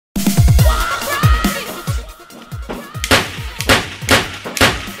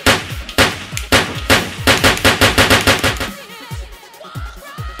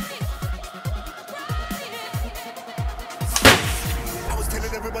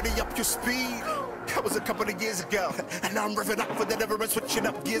everybody up your speed. That was a couple of years ago, and now I'm revving up for the never and switching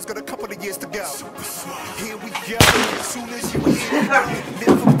up gears. Got a couple of years to go. Here we go. As soon as you hear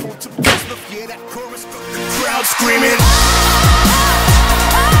Liverpool to Portsmouth, yeah, that chorus, the crowd screaming.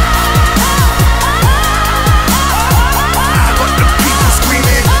 I want the people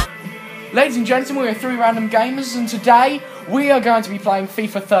screaming. Ladies and gentlemen, we're 3 Random Gamers, and today we are going to be playing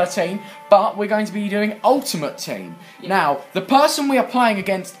FIFA 13, but we're going to be doing Ultimate Team. Yeah. Now, the person we are playing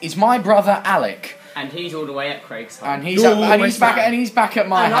against is my brother Alec. And he's all the way at Craig's home. And he's back at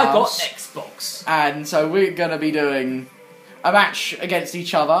my house. And I got Xbox. And so we're going to be doing a match against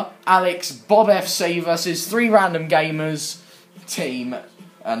each other. Alex, Bob FC versus 3 Random Gamers team.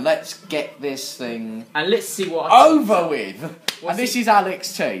 And let's get this thing and let's see what over with. And this is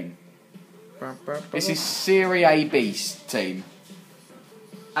Alex's team. This is Serie A Beast team.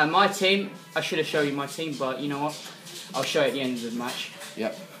 And my team, I should have shown you my team, but you know what? I'll show you at the end of the match.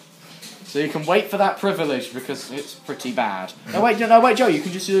 Yep. So you can wait for that privilege because it's pretty bad. No wait, Joe. You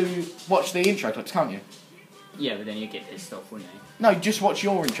can just watch the intro clips, can't you? Yeah, but then you get pissed off, wouldn't you? No, just watch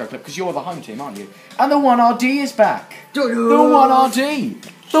your intro clip because you're the home team, aren't you? And the 1RD is back. The 1RD.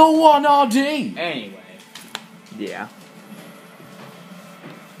 The 1RD. Anyway. Yeah.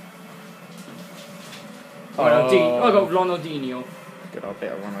 I got Ronaldinho. Good old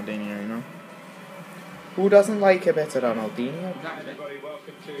bit of Ronaldinho, you know. Who doesn't like a bit of Ronaldinho?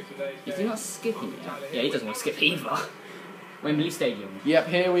 Is he not skipping it? Yeah, he doesn't want to skip either. Wembley Stadium. Yep,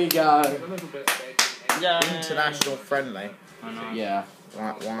 here we go. Yeah. International friendly. I know. Yeah.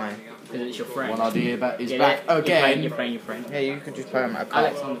 Why? Because it's your friend. 1RD is back again. Your friend. Yeah, you could just play him at a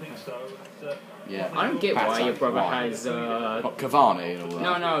Alex car. on the play. Yeah. I don't get why your brother has What, Cavani and all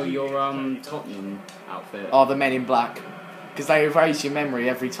that? No, your Tottenham outfit. Oh, the Men in Black. Because they erase your memory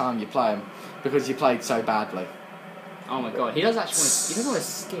every time you play them. Because you played so badly. Oh my god, he doesn't want to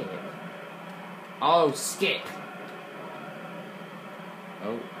skip. Oh, skip.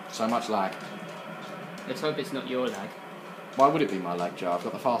 Oh, so much lag. Let's hope it's not your lag. Why would it be my lag, Joe? I've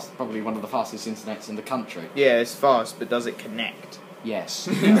got probably one of the fastest internets in the country. Yeah, it's fast, but does it connect? Yes.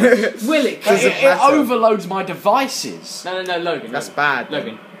 Will it? It overloads my devices. No, Logan. That's bad.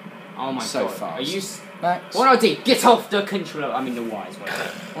 Logan. Oh my so god. Fast. Are you... Max. 1RD, get off the controller. I mean the Y's.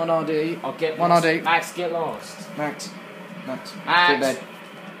 1RD. I'll get 1RD. Max, get lost. Max. Max. Get bed.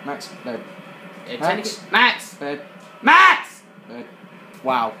 Max. Bed. Max. Bed. Max. Bed.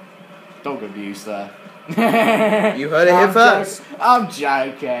 Wow. Dog abuse there. You heard it here first. I'm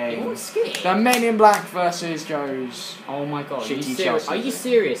joking. You won't skip. The Men in Black versus Joe's. Oh my god. Chelsea. Are you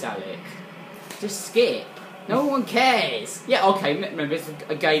serious, Alec? Just skip. No one cares. Yeah, okay, remember it's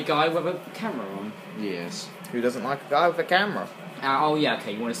a gay guy with a camera on. Yes. Who doesn't like a guy with a camera? Oh yeah,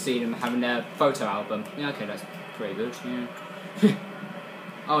 okay, you want to see them having their photo album. Yeah, okay, that's pretty good, yeah.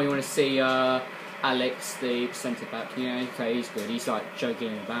 Oh, you want to see Alex, the centre back. Yeah, okay, he's good. He's like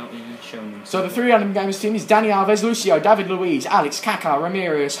joking about, showing them. So the 3 Random Gamers team is Dani Alves, Lucio, David Luiz, Alex, Kaká,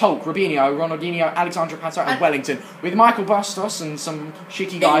 Ramirez, Hulk, Robinho, Ronaldinho, Alexandre Pato and Wellington, with Michael Bustos and some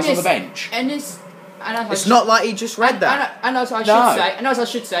shitty guys on the bench. It's not like he just read that. And as I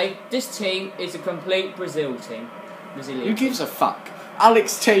should say, this team is a complete Brazil team. Brazilian. Who gives a fuck?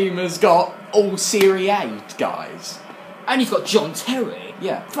 Alex's team has got all Serie A guys. And he's got John Terry.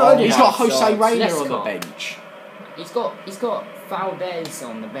 Yeah. Oh, he's got Jose Reina on the bench. He's got Valdez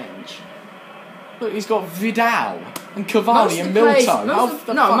on the bench. Look, he's got Vidal and Cavani and Milton.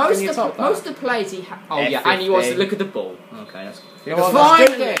 Most of the plays he oh yeah, and he wants to look at the ball. Okay, that's good. Let's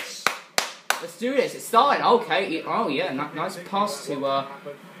do this. Let's do this. It's starting. Okay. Oh yeah, nice pass to. Oh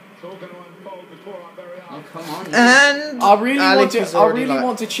come on. And I really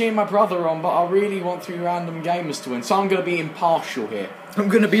want to cheer my brother on, but I really want 3 Random Gamers to win. So I'm going to be impartial here. I'm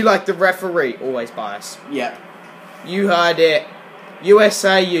going to be like the referee, always biased. Yep. You heard it.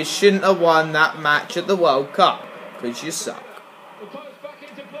 USA, you shouldn't have won that match at the World Cup because you suck.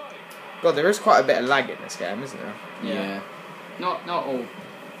 God, there is quite a bit of lag in this game, isn't there? Yeah. Not all.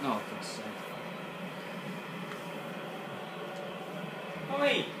 No, I can say.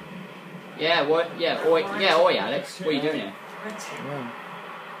 Oi! Yeah, what? Yeah, oi, Alex. What are you doing here? Yeah.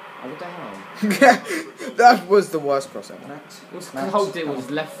 Oh, what the hell? That was the worst crossover. The whole deal was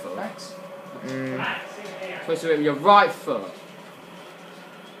left foot. Supposed to be with your right foot.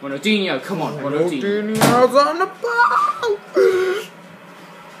 Ronaldinho, come on, Ronaldinho's on the ball!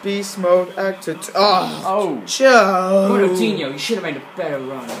 Beast mode acted. Oh, Joe! Ronaldinho, you should have made a better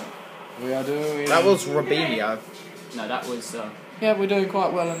run. We are doing. That was Robinho. No, that was. Yeah, we're doing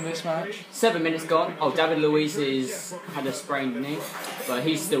quite well in this match. 7 minutes gone. Oh, David Luiz had a sprained knee, but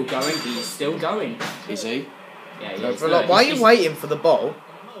he's still going. He's still going. Is he? Yeah, he is. Why are you waiting for the ball?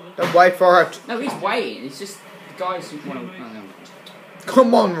 Don't wait for it. No, he's waiting. It's just the guys who want to. Oh, no.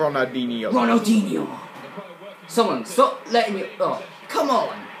 Come on, Ronaldinho. Ronaldinho. Someone stop letting you. Oh, come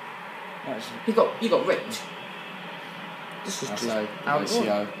on. You got ripped. This is just So, out.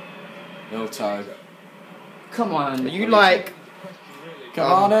 Alessio, Milto, Come on. Are you like?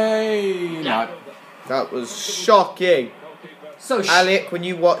 Cavani. Yeah. No. That was shocking. So Alec, when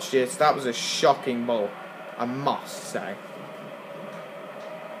you watch this, that was a shocking ball. I must say.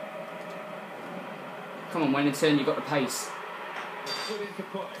 Come on, when in turn you got the pace.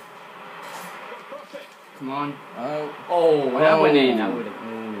 Come on. Oh, That went in. That would have.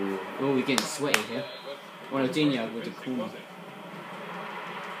 Oh, we're getting sweaty here. Ronaldinho with the corner.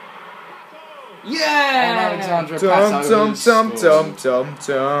 and Yeah! Alexandra Tum Pato. tum who tum scored. tum tum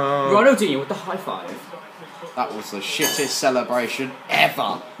tum. Ronaldinho with the high five. That was the shittest celebration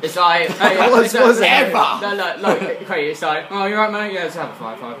ever. It's like, hey, Was it? Ever. No, okay, it's like, oh, you're right, mate. Yeah, let's have a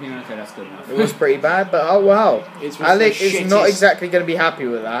 5-5. Yeah, okay, that's good enough. It was pretty bad, but oh wow. It was Alec the is not shittest- exactly going to be happy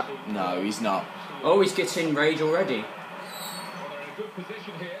with that. No, he's not. Oh, he's getting rage already.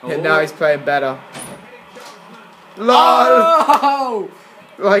 And now he's playing better. LOL! Oh!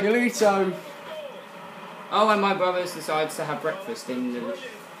 Like, Galito. Oh, and my brother decides to have breakfast in the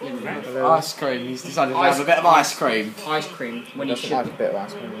living room. Ice cream. He's decided to have a bit of ice cream. Ice cream when he doesn't should. like a bit of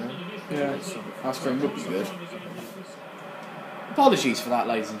ice cream, man. Yeah, ice cream would be good. Apologies for that,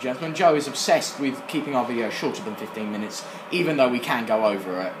 ladies and gentlemen. Joe is obsessed with keeping our video shorter than 15 minutes, even though we can go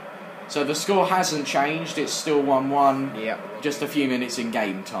over it. So the score hasn't changed, it's still 1-1, Yep. just a few minutes in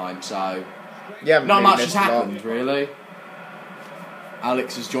game time, so Yeah, not much has happened, really.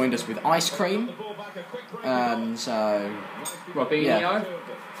 Alex has joined us with ice cream, and so Robinho. Yeah.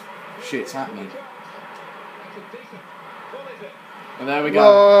 shit's happening. And there we go.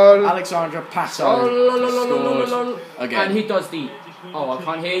 LOL. Alexandra Pato Oh, scored again. And he does the. Oh, I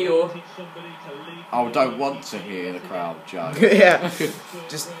can't hear you. I don't want to hear the crowd, Joe. Yeah.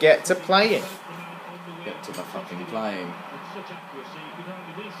 Just get to playing. Get to the fucking playing.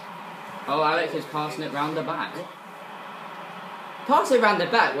 Oh, Alex is passing it round the back. Pass it round the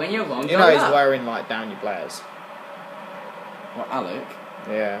back when you're wrong. You know he's wearing like down your players. What, Alec?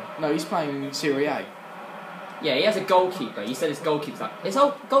 Yeah. No, he's playing Serie A. Yeah, he has a goalkeeper. He said his goalkeeper's like. His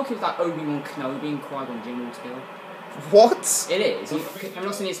goalkeeper's like Obi-Wan Kenobi and Qui-Gon Jinn all together. What? It is. Have you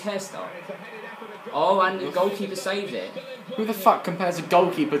not seen his hairstyle? Oh, and the goalkeeper saves it. Who the fuck compares a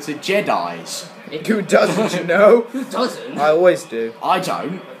goalkeeper to Jedis? Who doesn't, you know? Who doesn't? I always do. I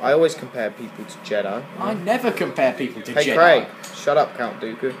don't. I always compare people to Jedi. I never compare people to Hey Jedi. Craig, shut up, Count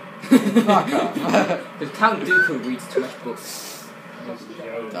Dooku. Fuck off. Because Count Dooku reads too much books.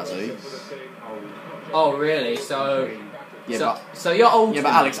 Does he? Oh, really? So. Yeah, So you're old. but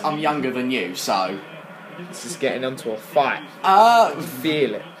Alex, I'm younger than you, so. This is getting onto a fight.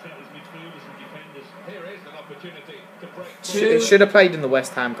 Feel it. It should have played in the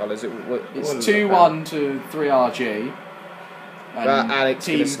West Ham colours. It's 2-1 to 3RG. And Alex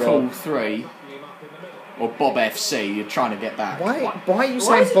team gonna score. call 3. Or Bob FC, you're trying to get back. Why are you Why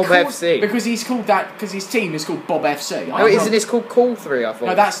saying is it Bob called- FC? Because he's called that, because his team is called Bob FC. No, isn't it called Call 3, I thought?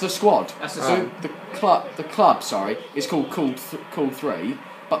 No, that's the squad. That's the So the club, sorry, is called Call 3,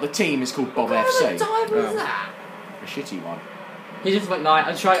 but the team is called Bob What FC. kind of dive was Oh. that? A shitty one. He just went, I'm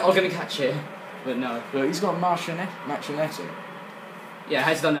going to catch it. But no. But he's got Marcianetti. Yeah,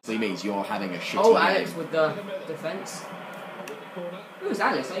 has done that. It means you're having a shitty Oh, game. Alex with the defence. Who's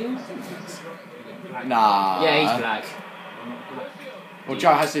Alex? Are you on defence? Nah. Yeah, he's black. Well,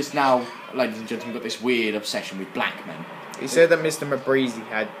 Joe has this now, ladies and gentlemen, got this weird obsession with black men. He said that Mr. Mabreezy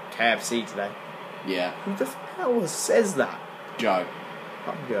had KFC today. Yeah, Who the hell says that? Joe.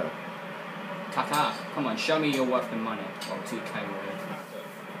 Fuck yeah. Kaka, come on, show me your worth in money. Oh, 2K really.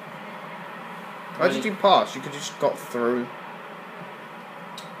 Why did you pass? You could just got through.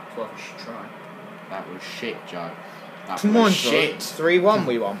 It's worth a try. That was shit, Joe. That Come was on, shit. 3-1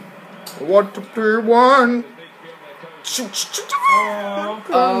 we won. 1-2-3-1.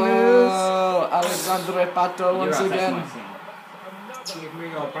 Oh, Alexandre Pato once You're right, again. that's my thing.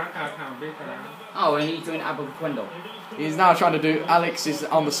 Oh, and he's doing Aberquendo. He's now trying to do. Alex is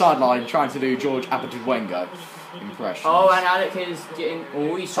on the sideline trying to do George Aberquendo impression. Oh, and Alex is getting.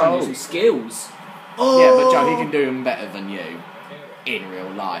 Oh, he's trying to do some skills. Yeah, but Joe, he can do them better than you in real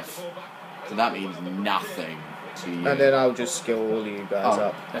life. So that means nothing to you. And then I'll just skill all you guys Oh.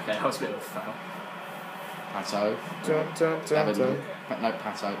 up. Okay, that was a bit of a foul. Pato. Dun, dun, dun, David, dun. no,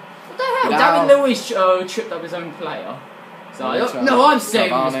 Pato. What the hell? Now- David Lewis tripped up his own player. So Milito, no, I'm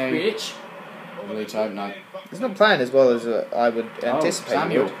saving Cavani. this bitch. Luto, no. He's not playing as well as I would anticipate.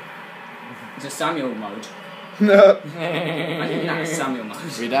 Samuel. It's a Samuel mode. No. I think that's Samuel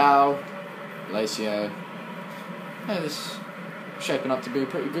Mose. Vidal, Lacio. Yeah, this is shaping up to be a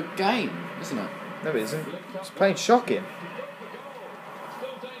pretty good game, isn't it? No, it isn't. It's playing shocking.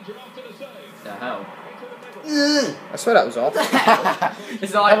 The hell? I swear that was off.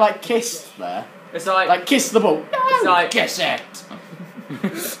 It's I like kissed there. it's like Like kiss the ball. it's like Kiss it.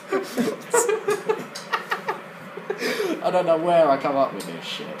 I don't know where I come up with this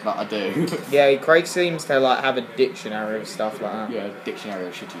shit, but I do. Yeah, Craig seems to like have a dictionary of stuff like that. Yeah, dictionary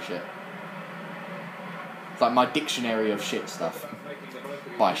of shitty shit. It's like my dictionary of shit stuff.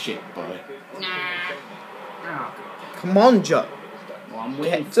 By shit, boy. Oh, Come on, Joe. well, I'm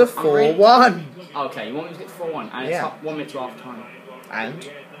winning. Get to I'm winning. 4-1. Okay, you want me to get 4-1, and Yeah. it's 1 minute to half time. And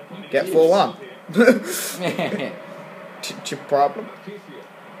get 4-1. Your problem?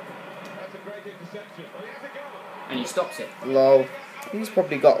 And he stops it. Lol. He's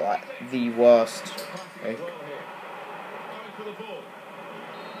probably got like the worst. Okay.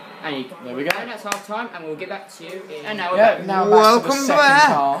 And he, There we go. And that's half time, and we'll get back to you. And now we're Yeah, back. now back to the Welcome second back.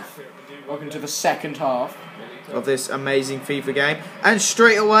 half. Welcome to the second half. Of this amazing FIFA game. And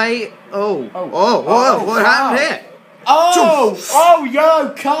straight away, what wow. happened here? Oh,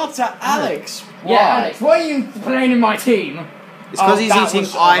 yo, Carter, Alex. Yeah, Why? Alex, why are you playing in my team? It's because Oh, he's that eating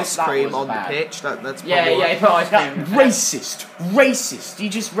was- ice that cream was on bad. the pitch. That's Yeah, probably yeah, he put ice That, cream. racist. You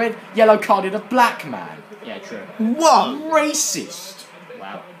just read yellow carded a black man. Yeah, true. Whoa! Racist.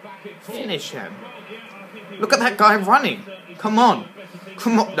 Wow. Finish him. Look at that guy running. Come on.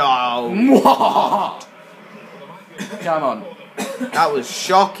 No. What? Come on. That was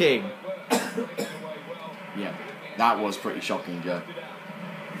shocking. Yeah, that was pretty shocking, Joe.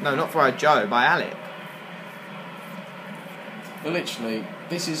 No, not for a Joe, by Alec. But literally,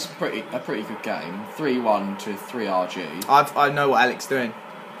 this is a pretty good game. 3-1 to 3RG. I know what Alec's doing.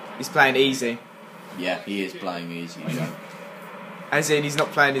 He's playing easy. Yeah, he is playing easy, Joe. As in, he's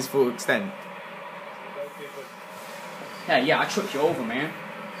not playing his full extent. Yeah, I tripped you over, man.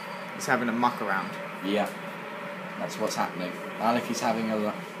 He's having a muck around. Yeah, that's what's happening. Alec is having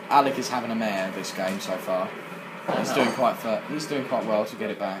a mare this game so far. He's doing quite well to get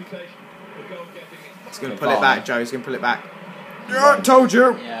it back. He's going to pull it back, Joe. He's going to pull it back. Yeah, I told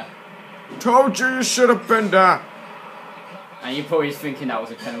you. Yeah. Told you should have been there. And you're probably thinking that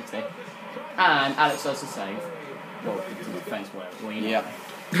was a penalty. And Alex does the save. Well, the defence whatever. Well, you know. Yeah.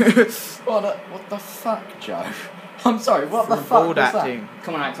 What the fuck, Joe? I'm sorry, what the fuck Forward was that? acting.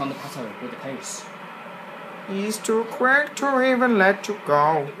 Come on, Alex, on the pato with the pace. He's too quick to even let you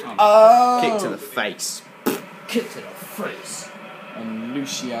go. Oh! Kick to the face. Kick to the face. And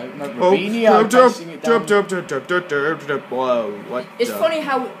Lucio, no, Oh, Robinho chasing it down. Whoa, what It's the- funny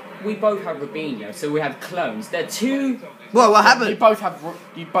how we both have Robinho, so we have clones. They're two. Whoa, what You happened?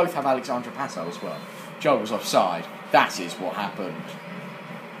 both have Alexandra Pato as well. Joe was offside. That is what happened.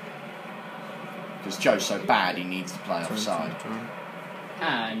 Because Joe's so bad, he needs to play offside.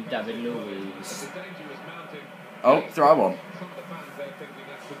 And David Luiz. Oh, throw on.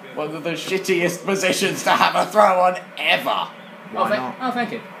 One of the shittiest positions to have a throw on ever. Why not? Oh,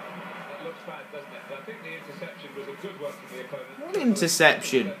 thank you. What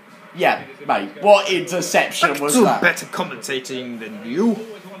interception? Yeah, mate. What interception was Still that? better commentating than you.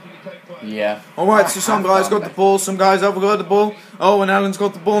 Yeah. Alright, so some guys got the ball, some guys haven't got the ball. Oh, and Alan's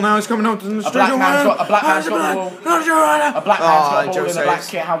got the ball now, he's coming out in the street. black man's got the ball. A black man's got the ball in a black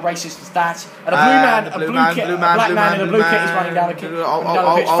kit. How racist is that? And a blue man in a blue kit is running down the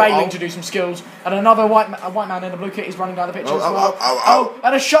pitch, failing to do some skills. And a white man in a blue kit is running down the pitch as well.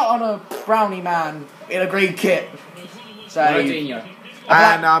 And a shot on a brownie man in a green kit. So Ronaldinho.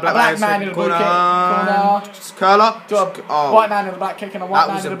 a black man in a blue kit. Corner. Curler. To a white man in a black kick and a white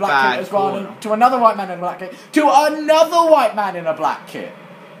man in a black kit as well. And to another white man in a black kit. To another white man in a black kit.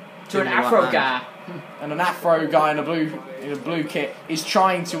 To an Afro guy. And an Afro guy in a blue kit is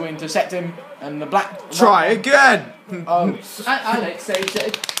trying to intercept him, and the black. Try again. And Alex saves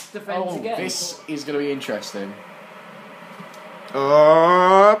it. Defends again. This is going to be interesting.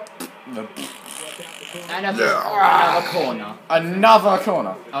 Another corner. Another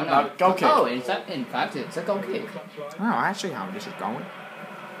corner. Oh no. Goal kick. Oh, in fact, it's a goal kick. Oh, actually, how this is going.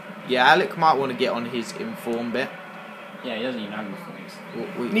 Yeah, Alec might want to get on his inform bit. Yeah, he doesn't even have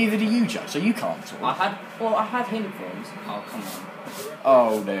uniforms. Neither do you, Joe, so you can't talk. I had uniforms. Oh, come on.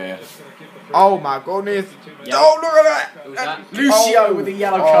 Oh dear. Oh my goodness. Yeah. Oh, look at that. Who's that? Lucio with a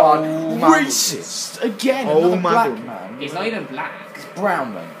yellow card. my Racist. Again, Oh, another my black goodness. man. He's not even black.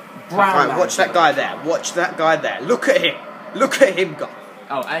 Brown man. Brown Right, man. watch that guy there. Watch that guy there. Look at him. Look at him go.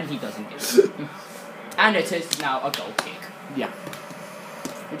 Oh, and he doesn't get it. And it is now a goal kick. Yeah.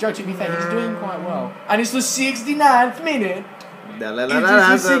 But Joe, to be fair, he's doing quite well. And it's the 69th minute. It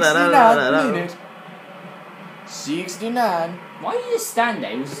is the 69th minute. 69. Why did you just stand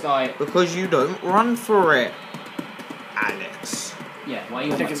there? It was just like... Because you don't run for it, Alex. Yeah, why are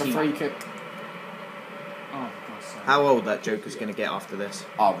you taking the free kick? Oh, God's sake. How old that Joker's going to get after this?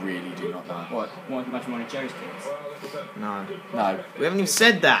 I really do not know. What much one of Joe's kids? No. No. We haven't even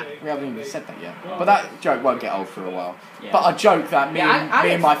said that. We haven't even said that yet. But that joke won't get old for a while. Yeah. But a joke that me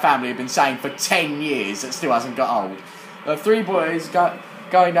and my family have been saying for 10 years that still hasn't got old. 3 boys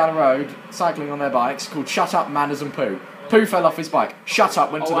going down a road, cycling on their bikes, called Shut Up, Manners and Pooh. Pooh fell off his bike. Shut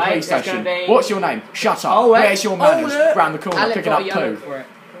up, went to the police station. What's your name? Shut up. Where's your manners? Round the corner, picking up Pooh.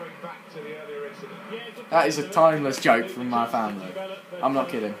 That is a timeless joke from my family. I'm not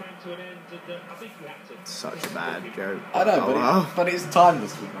kidding. Such a bad joke. I know, but it's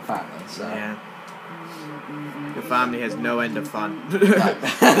timeless with my family. So. Yeah. Your family has no end of fun. No,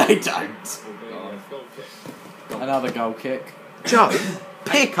 they don't. Another goal kick. Joe,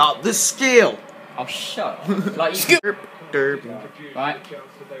 pick up the skill. Oh, shut up. Like, you Derby. Right.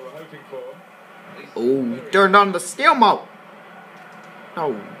 Oh, you turned on the skill mode.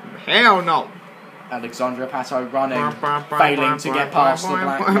 Oh, hell no. Alexandra Pato running, failing to get past the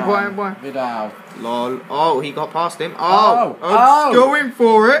black man. Vidal. Lol. Oh, he got past him. Oh, Oh. going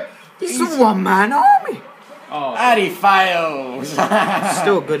for it. He's a one-man army. Oh, And he fails.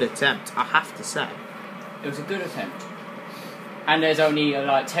 Still a good attempt, I have to say. it was a good attempt. And there's only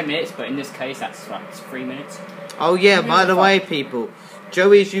like 10 minutes, but in this case, that's like 3 minutes. Oh yeah, by the way, people,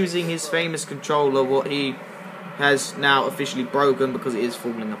 Joey's using his famous controller, what he has now officially broken because it is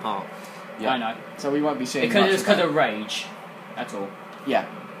falling apart. Yeah, I know. So we won't be seeing Because much it was of that. because of rage. That's all. Yeah.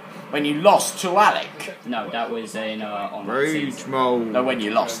 When you lost to Alec. No, that was in on Rage season. mode. No, when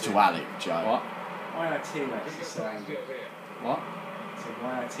you lost to Alec, Joe. What? Why are T-Rex is so angry? What? So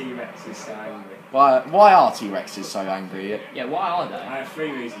why are T-Rex is so angry? Why are T-Rexes so angry? Yeah, what are they? I have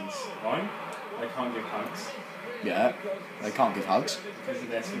 3 reasons. 1, they can't give hugs Yeah. They can't give hugs. because of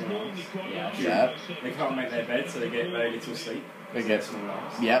their small arms. Yeah, sure. Yeah. They can't make their bed, so they get very little sleep. They get. Small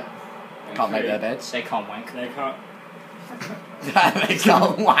arms. Yep. And Can't make 3, their beds. They can't wank. They can't. They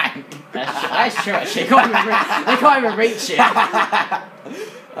can't wank. That's true, actually. They can't even reach it.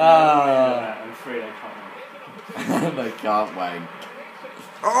 And 3, they can't. They can't wank.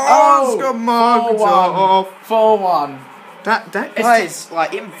 Oh, it's got marked off. 4-1. That guy is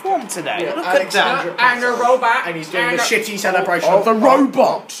like in form today. Yeah, Look at that. And a robot. And he's doing the shitty celebration of the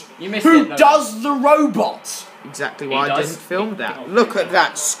robot. You missed Who it, though. does the robot? Exactly He why I does. didn't film that. Look at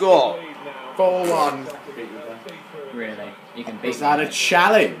that score. 4-1. Really? You can beat Is that a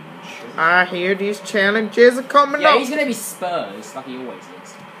challenge? I hear these challenges are coming Yeah, up. he's going to be Spurs, like he always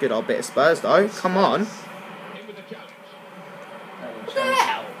is. Good old bit of Spurs though. Come on. What the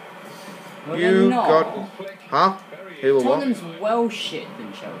hell? Well, You they're not. got. Huh? Who or what? Tottenham's well shit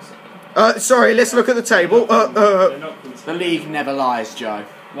than Chelsea. Sorry, let's look at the table. They're not called The league never lies, Joe.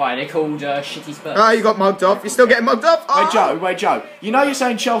 Why? They're called shitty Spurs. You got mugged off. You're still getting mugged off. Wait, Joe. You know you're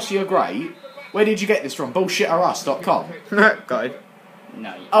saying Chelsea are great. Where did you get this from? Bullshitterus.com. Got it.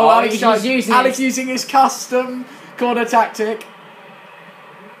 No. Oh, Alex, he's using Alex using his custom corner tactic.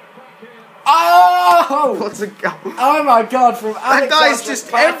 Oh! What's a goal? Oh my God! From That Alex guy's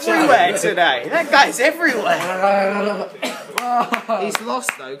just everywhere today. That guy's everywhere. He's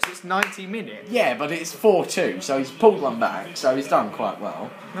lost though because it's 90 minutes. Yeah, but it's 4-2, so he's pulled one back. So he's done quite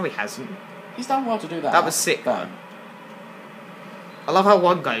well. No, he hasn't. He's done well to do that. That was sick though. I love how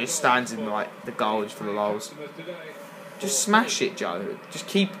one guy just stands in like the goal just for the lols. Just smash it, Joe. Just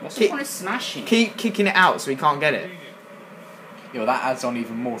What's the point of smashing? keep kicking it out so he can't get it. Yeah, well, that adds on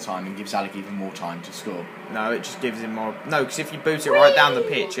even more time and gives Alec even more time to score. No, it just gives him more. No, because if you boot it right down the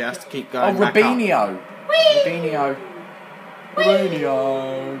pitch, he has to keep going. back up. Robinho.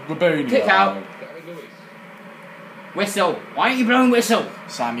 Robinho. Kick out. Whistle. Why aren't you blowing whistle?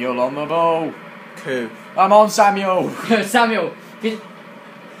 Samuel on the ball. Coup. I'm on Samuel. Samuel. Wait.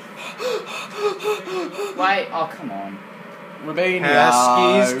 Oh, come on. Robinho.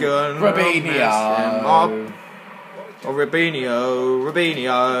 Heskey's gonna mess him Robinho. up. Oh, Robinho.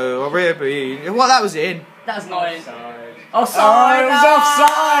 What, that was in? That's not it. Side. Offside. Oh, it was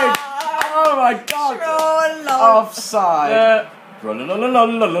offside. Oh my God. Offside. Wait.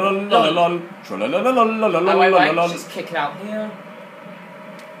 Just kick it out here.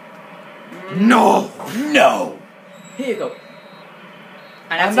 No. Here you go.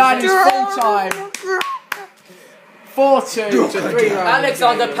 And that is full time. 4-2 to 3.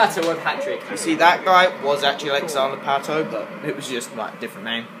 Alexander Pato with hat-trick. You see, that guy was actually Alexander Pato, but it was just like a different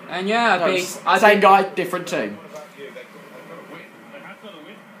name. And yeah, Same guy, different team.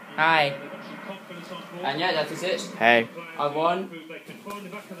 Hi. And yeah, that is it. Hey. I won.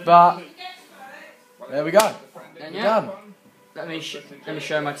 But there we go. And We're yeah, done. let me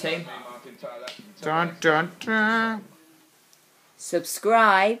show my team. Dun, dun, dun.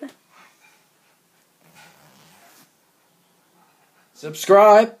 Subscribe.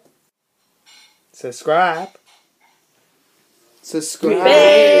 Subscribe. Subscribe. Subscribe.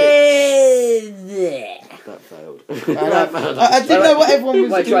 That failed. I didn't know what everyone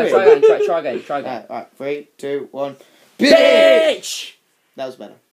was doing. Try again. Alright, 3, 2, 1. Bitch! That was better.